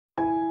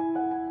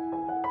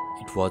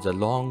It was a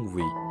long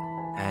week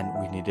and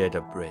we needed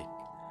a break.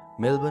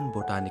 Melbourne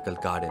Botanical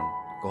Garden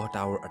got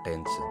our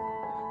attention.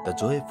 The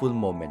joyful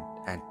moment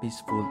and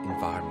peaceful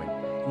environment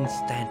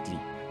instantly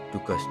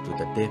took us to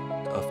the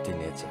depth of the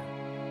nature.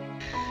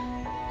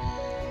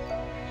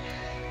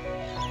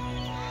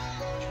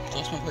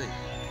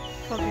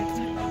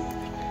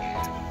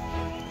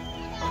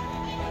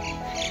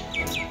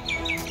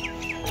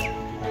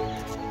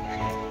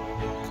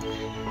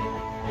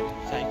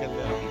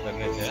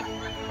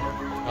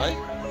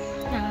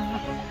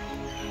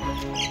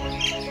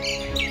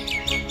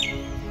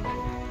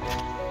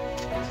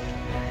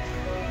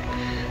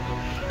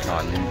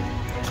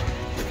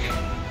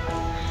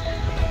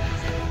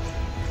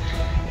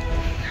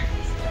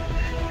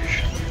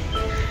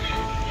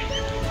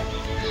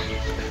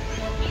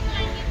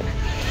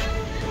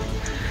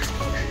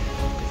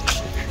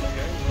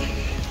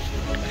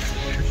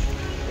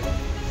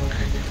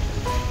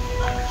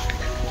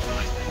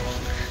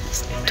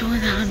 तो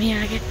हामी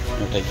आगे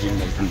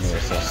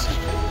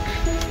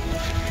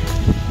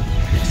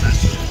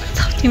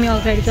तिमी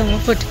अगाडि त म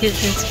photo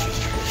खिचिदिन्छु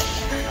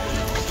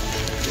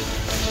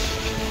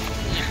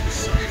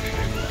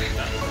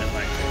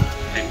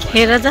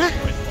हेर त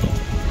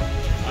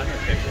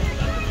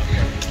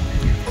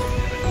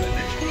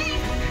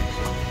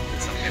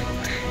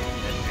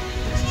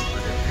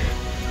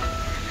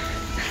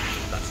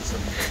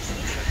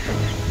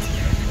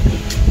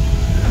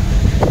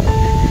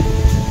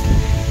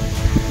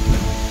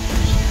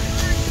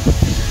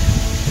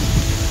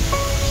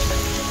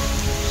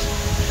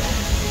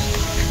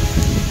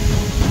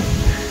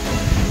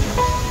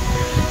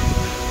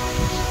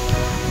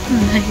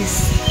nice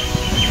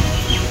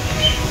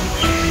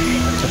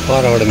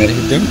परबाट मेरो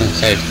खिच्दिउँ न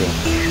साइडको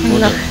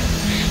ल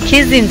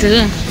खिचिदिन्छु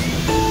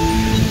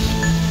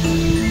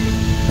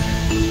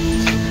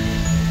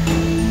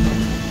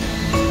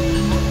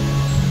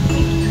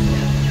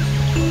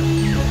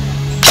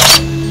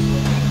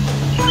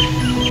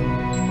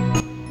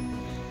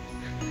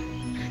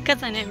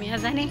कता जाने हामी यहाँ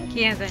जाने कि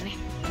यहाँ जाने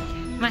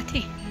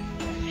माथि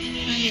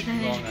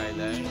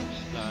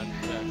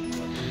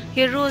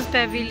यो रोज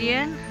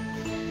pavilion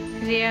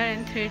rare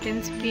and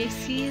threatened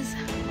spaces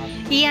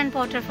Ian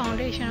पटर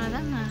फाउन्डेसन हो त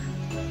न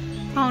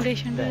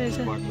फाउन्डेसन रहेछ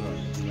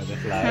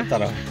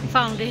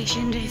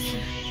फाउन्डेसन रहेछ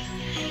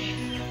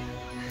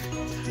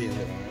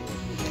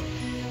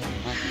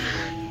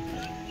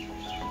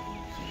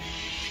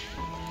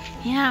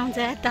यहाँ आउँछ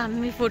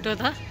दामी फोटो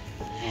त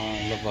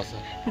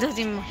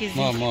जति म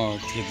खिच्छु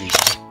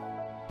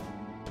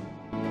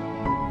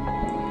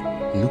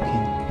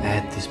Looking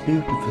at these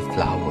beautiful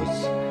flowers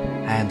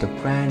and the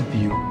grand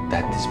view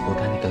that this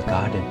botanical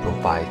garden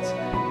provides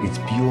is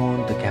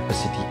beyond the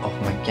capacity of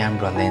my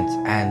camera lens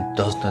and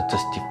does not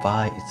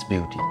justify its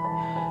beauty.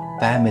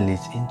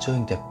 Families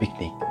enjoying their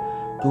picnic,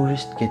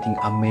 tourists getting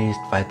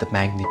amazed by the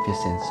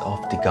magnificence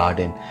of the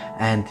garden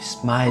and the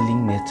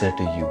smiling nature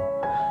to you.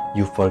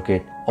 You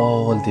forget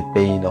all the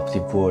pain of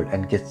the world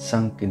and get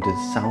sunk into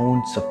the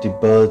sounds of the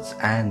birds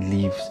and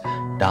leaves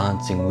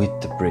dancing with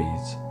the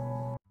breeze.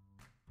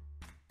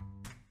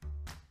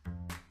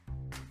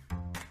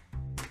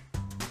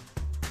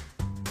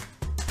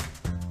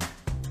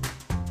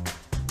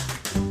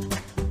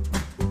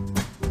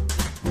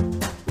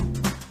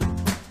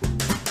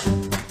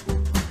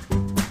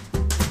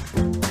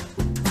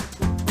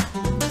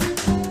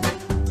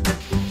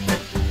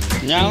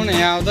 यहाँ आउने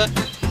यहाँ आउँदा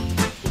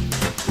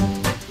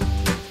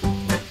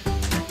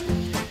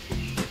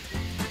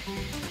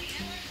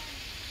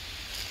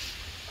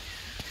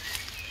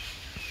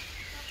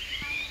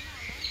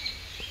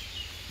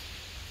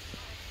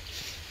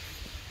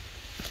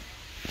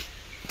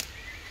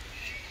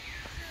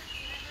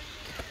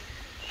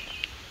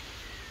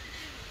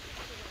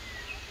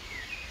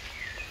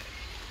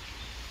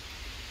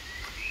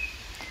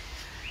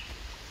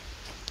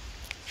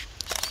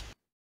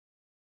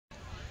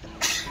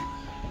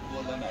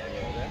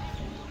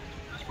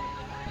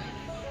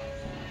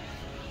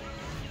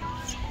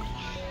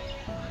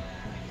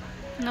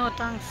No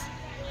thanks.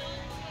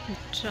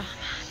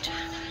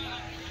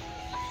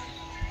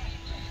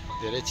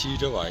 धेरै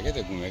छिटो भयो क्या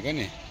त्यो घुमेको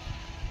नि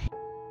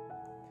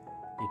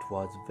It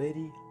was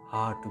very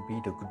hard to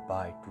bid a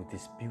goodbye to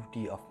this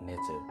beauty of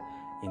nature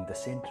in the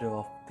center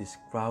of this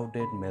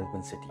crowded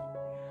Melbourne city.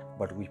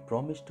 But we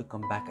promised to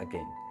come back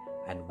again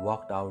and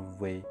walked our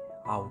way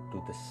out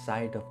to the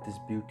side of this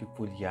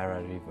beautiful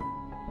Yarra River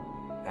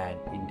and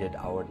ended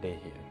our day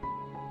here.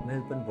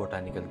 Melbourne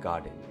Botanical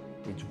Garden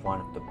is one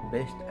of the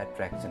best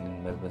attractions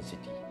in Melbourne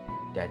city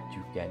that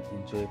you can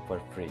enjoy for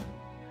free.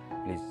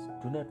 Please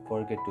do not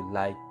forget to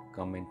like,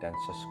 comment and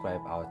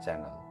subscribe our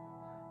channel.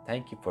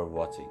 Thank you for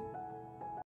watching.